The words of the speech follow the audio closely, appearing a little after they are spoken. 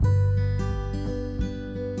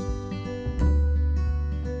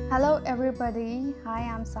Hello everybody, hi,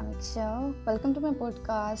 I'm Samiksha. Welcome to my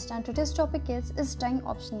podcast, and today's topic is dying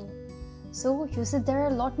optional? So you see, there are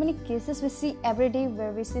a lot many cases we see every day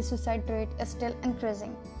where we see suicide rate is still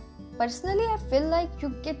increasing. Personally, I feel like you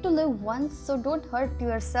get to live once, so don't hurt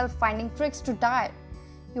yourself finding tricks to die.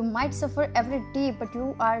 You might suffer every day, but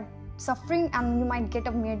you are suffering and you might get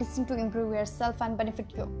a medicine to improve yourself and benefit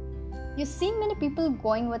you. You see many people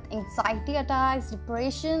going with anxiety attacks,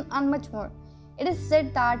 depression and much more. It is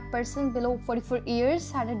said that person below 44 years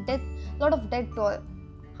had a lot of death toll.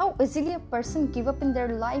 How easily a person give up in their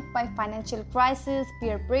life by financial crisis,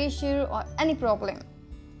 peer pressure or any problem.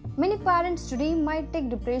 Many parents today might take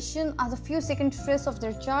depression as a few second stress of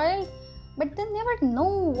their child, but they never know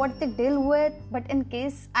what they deal with. But in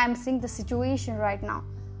case I am seeing the situation right now,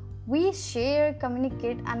 we share,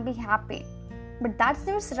 communicate and be happy. But that's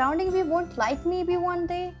their surrounding we won't like maybe one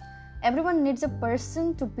day. Everyone needs a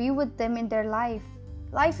person to be with them in their life.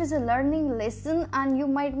 Life is a learning lesson and you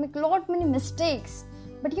might make many mistakes,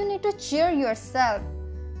 but you need to cheer yourself.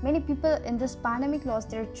 Many people in this pandemic lost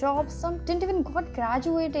their jobs, some didn't even got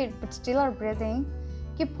graduated but still are breathing.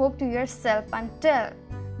 Keep hope to yourself and tell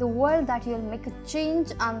the world that you'll make a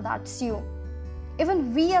change and that's you.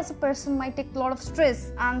 Even we as a person might take a lot of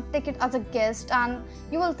stress and take it as a guest, and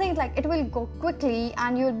you will think like it will go quickly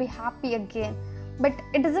and you will be happy again. But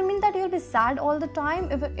it doesn't mean that you'll be sad all the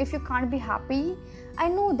time if you can't be happy. I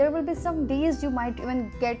know there will be some days you might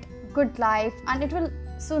even get good life and it will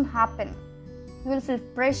soon happen. You will feel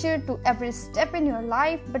pressure to every step in your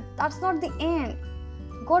life, but that's not the end.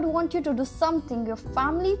 God wants you to do something. Your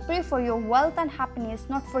family pray for your wealth and happiness,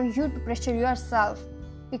 not for you to pressure yourself.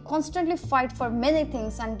 We constantly fight for many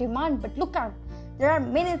things and demand, but look at, there are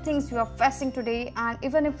many things we are facing today, and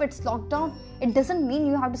even if it's lockdown, it doesn't mean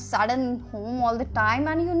you have to sit in home all the time,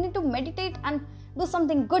 and you need to meditate and do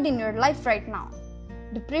something good in your life right now.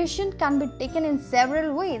 Depression can be taken in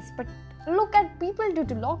several ways, but look at people due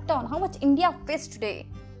to lockdown, how much India faced today.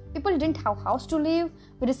 People didn't have house to live.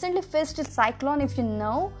 We recently faced a cyclone, if you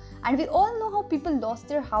know, and we all know how people lost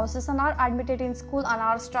their houses and are admitted in school and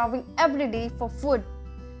are starving every day for food.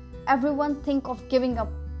 Everyone think of giving up.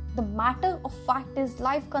 The matter of fact is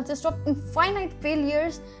life consists of infinite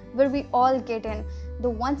failures where we all get in. The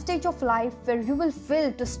one stage of life where you will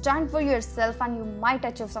fail to stand for yourself and you might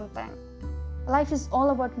achieve something. Life is all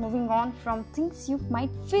about moving on from things you might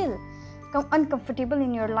feel uncomfortable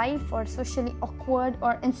in your life or socially awkward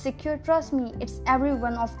or insecure. Trust me, it's every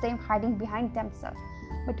one of them hiding behind themselves.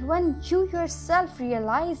 But when you yourself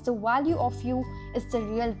realize the value of you is the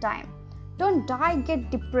real time. Don't die, get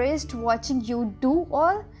depressed watching you do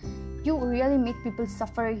all. You really make people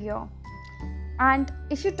suffer here. And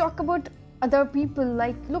if you talk about other people,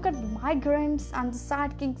 like look at migrants and the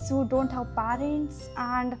sad kids who don't have parents,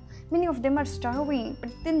 and many of them are starving, but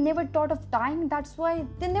they never thought of dying. That's why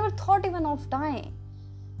they never thought even of dying.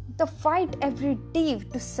 The fight every day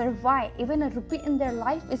to survive even a rupee in their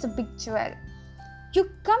life is a big jewel. You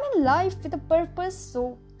come in life with a purpose,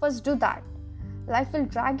 so first do that. Life will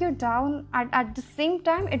drag you down and at the same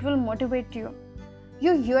time it will motivate you.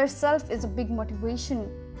 You yourself is a big motivation.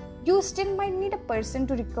 You still might need a person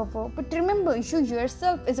to recover, but remember, you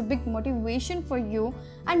yourself is a big motivation for you,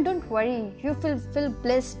 and don't worry, you feel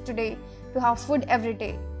blessed today to have food every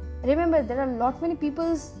day. Remember, there are many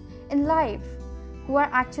people in life who are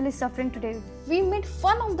actually suffering today. We made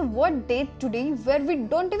fun of the word death today where we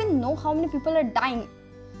don't even know how many people are dying.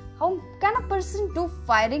 How can a person do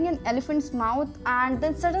firing an elephant's mouth and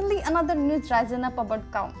then suddenly another news rises up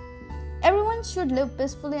about cow? Everyone should live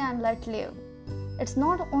peacefully and let live. It's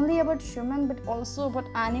not only about human but also about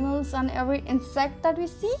animals and every insect that we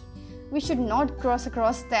see. We should not cross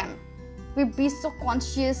across them. We be so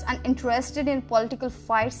conscious and interested in political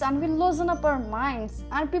fights and we loosen up our minds,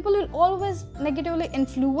 and people will always negatively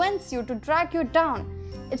influence you to drag you down.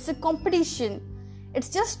 It's a competition. It's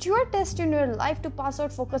just your test in your life to pass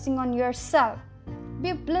out focusing on yourself.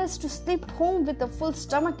 Be blessed to sleep home with a full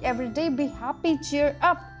stomach every day. Be happy, cheer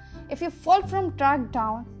up. If you fall from drag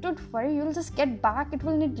down, don't worry, you'll just get back. It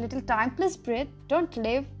will need little time. Please breathe, don't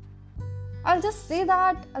live. I'll just say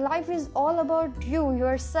that life is all about you,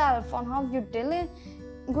 yourself, on how you deal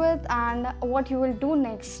with and what you will do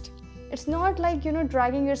next. It's not like,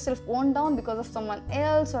 dragging yourself on down because of someone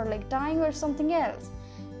else or like dying or something else.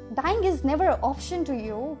 Dying is never an option to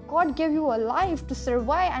you. God gave you a life to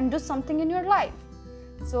survive and do something in your life.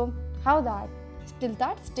 So, how that? Till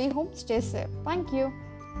that, stay home, stay safe. Thank you.